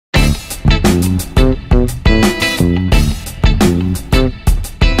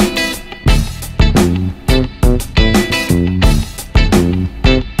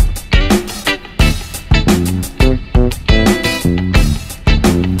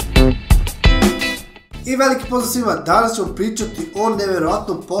I veliki pozdrav svima, danas ćemo pričati o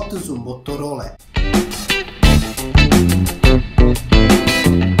nevjerojatnom potezu Motorola.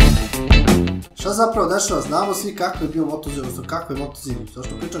 Šta zapravo dešava? Znamo svi kakav je bio Moto Z, odnosno kakav je Moto Z.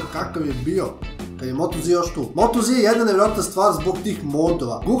 Zašto pričam kakav je bio kad je Moto Z još tu? Moto Z je jedna nevjerojatna stvar zbog tih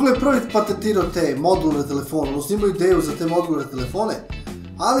modova. Google je prvi patentirao te modularne telefone, odnosno imaju ideju za te modularne telefone,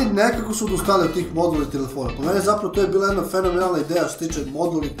 ali nekako su odustali od tih modularnih telefona. Po mene zapravo to je bila jedna fenomenalna ideja što se tiče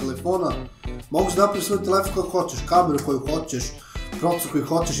modularnih telefona. Mogu se napraviti svoj telefon kako hoćeš, kameru koju hoćeš, procesor koji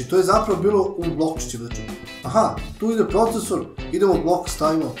hoćeš i to je zapravo bilo u blokčićima. Znači, aha, tu ide procesor, idemo blok,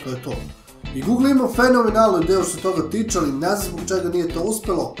 stavimo, to je to. I Google ima fenomenalnu ideju što se toga tiče, ali ne znam zbog čega nije to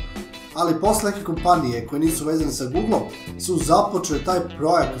uspelo, ali posle neke kompanije koje nisu vezane sa Googleom su započeli taj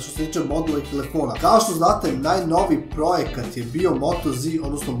projekat što se tiče modularnih telefona. Kao što znate, najnoviji projekat je bio Moto Z,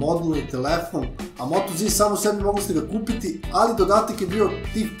 odnosno modularni telefon, a Moto Z samo sebi mogli ste ga kupiti, ali dodatak je bio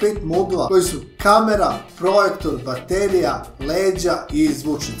tih 5 modula koji su kamera, projektor, baterija, leđa i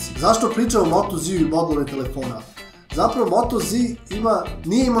zvučnici. Zašto pričamo o Moto Z i modularnih telefona? Zapravo Moto Z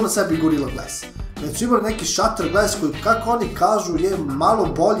nije imao na sebi Gorilla Glass, već su imali neki shutter glass koji, kako oni kažu, je malo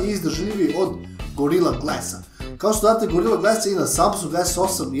bolji i izdržljiviji od Gorilla Glassa. Kao što znate, Gorilla Glass je i na Samsung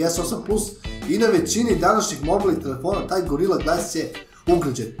S8 i S8 Plus i na većini današnjih mobilnih telefona taj Gorilla Glass je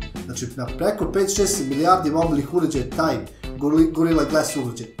ugrađen. Znači, na preko 5-6 milijardi mobilnih uređaja je taj Gorilla Glass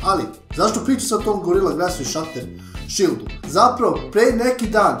ugrađen. Ali, zašto pričam sa tom Gorilla Glassu i shutter shieldu? Zapravo, pre neki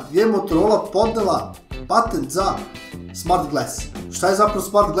dan je Motorola podnela patent za Smart Glass. Šta je zapravo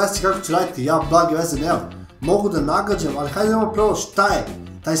Smart Glass i kako će raditi? Ja blage veze nemam. Mogu da nagađam, ali hajde imamo prvo šta je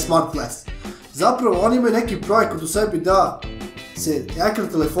taj Smart Glass. Zapravo oni imaju neki projekat u sebi da se ekran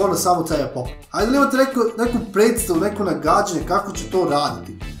telefona samo caja pop. Hajde li imate neku predstavu, neko nagađanje kako će to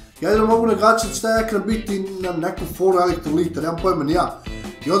raditi? Ja da mogu nagađati da će taj ekran biti na nekom foru elektrolita, nemam pojma ni ja.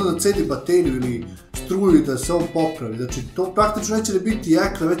 I onda da cedi bateriju ili struju i da se on popravi. Znači to praktično neće biti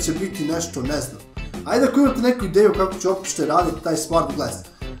ekran, već će biti nešto, ne znam. Ajde ako imate neku ideju kako će uopšte raditi taj Smart Glass,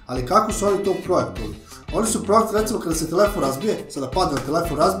 ali kako su oni to projektovali? Oni su projektovali recimo kada se telefon razbije, sada padne na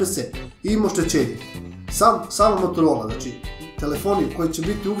telefon, razbije se i ima oštećenje. Samo Motorola, znači telefoni koji će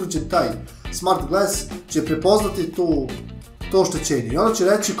biti ugrađen taj Smart Glass će prepoznati to oštećenje. I onda će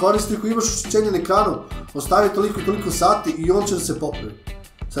reći korisniku imaš oštećenje na ekranu, ostavi toliko i toliko sati i on će da se popravi.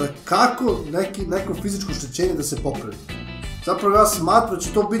 Sada kako neko fizičko oštećenje da se popravi? Zapravo ja smatram da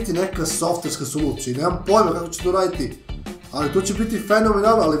će to biti neka softverska solucija i nemam pojma kako će to raditi, ali to će biti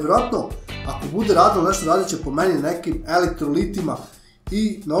fenomenalno, ali vjerojatno ako bude radilo nešto radit će po meni nekim elektrolitima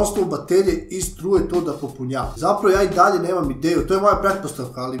i na osnovu baterije i struje to da popunjava. Zapravo ja i dalje nemam ideju, to je moja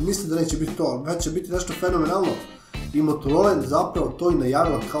pretpostavka, ali mislim da neće biti to, već će biti nešto fenomenalno. I Motorola je zapravo to i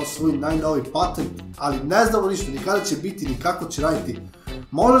najavila kao svoj najnoviji patent, ali ne znamo ništa, ni kada će biti, ni kako će raditi.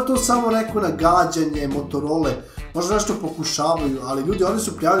 Možda to samo neko nagađanje Motorola, možda nešto pokušavaju, ali ljudi, oni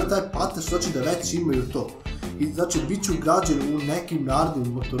su prijavili taj patent što znači da već imaju to. I znači bit će ugrađeni u nekim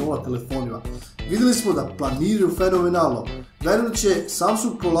narednim Motorola telefonima. Vidjeli smo da planiraju fenomenalno. Verujem da će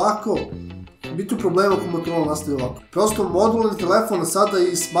Samsung polako biti u problemu ako Motorola nastavi ovako. Prosto modularni telefon sada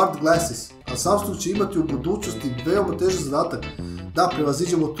i Smart Glasses, a Samsung će imati u budućnosti veoma težak zadatak da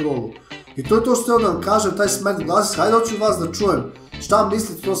prevaziđe Motorolu. I to je to što da vam kažem, taj Smart Glasses, hajde hoću vas da čujem šta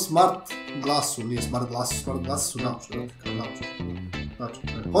mislite o Smart Glassu, nije Smart Glassu, Smart Glasses su naučni.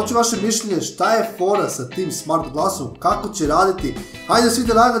 Hoću vaše mišljenje šta je fora sa tim Smart Glassom, kako će raditi, hajde svi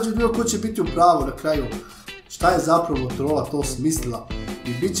da nagađaju bilo ko će biti u pravu na kraju. Šta je zapravo Motorola to smislila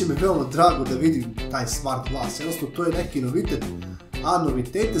i bit će mi veoma drago da vidim taj Smart Glass, jednostavno to je neki novitet, a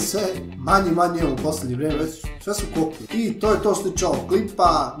novitete sve manje imamo u poslednje vreme, već sve su kopije. I to je to što tiče ovog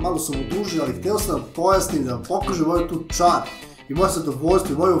klipa, malo sam odužio, ali htio sam da vam pojasnim, da vam pokažem ovaj tu čar i moje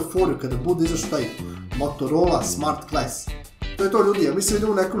zadovoljstvo i moju euforiju kada bude izašao taj Motorola Smart Glass. To je to ljudi, a mi se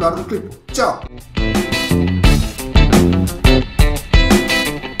vidimo u nekom narednom klipu. Ćao!